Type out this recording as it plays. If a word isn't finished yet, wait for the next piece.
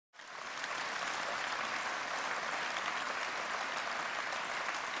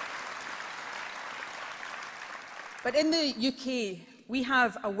But in the UK, we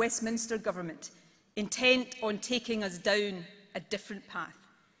have a Westminster government intent on taking us down a different path.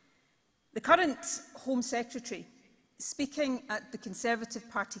 The current Home Secretary, speaking at the Conservative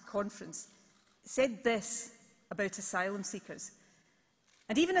Party conference, said this about asylum seekers.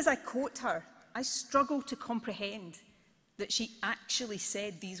 And even as I quote her, I struggle to comprehend that she actually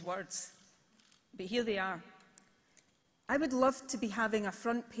said these words. But here they are. I would love to be having a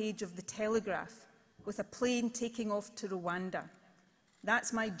front page of the Telegraph with a plane taking off to Rwanda.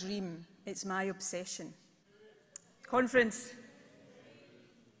 That's my dream. It's my obsession. Conference,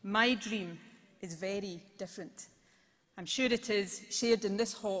 my dream is very different. I'm sure it is shared in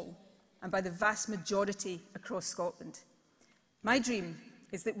this hall and by the vast majority across Scotland. My dream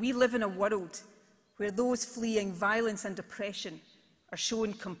is that we live in a world where those fleeing violence and oppression are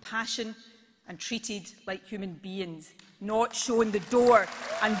shown compassion and treated like human beings, not shown the door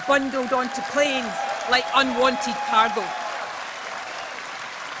and bundled onto planes like unwanted cargo.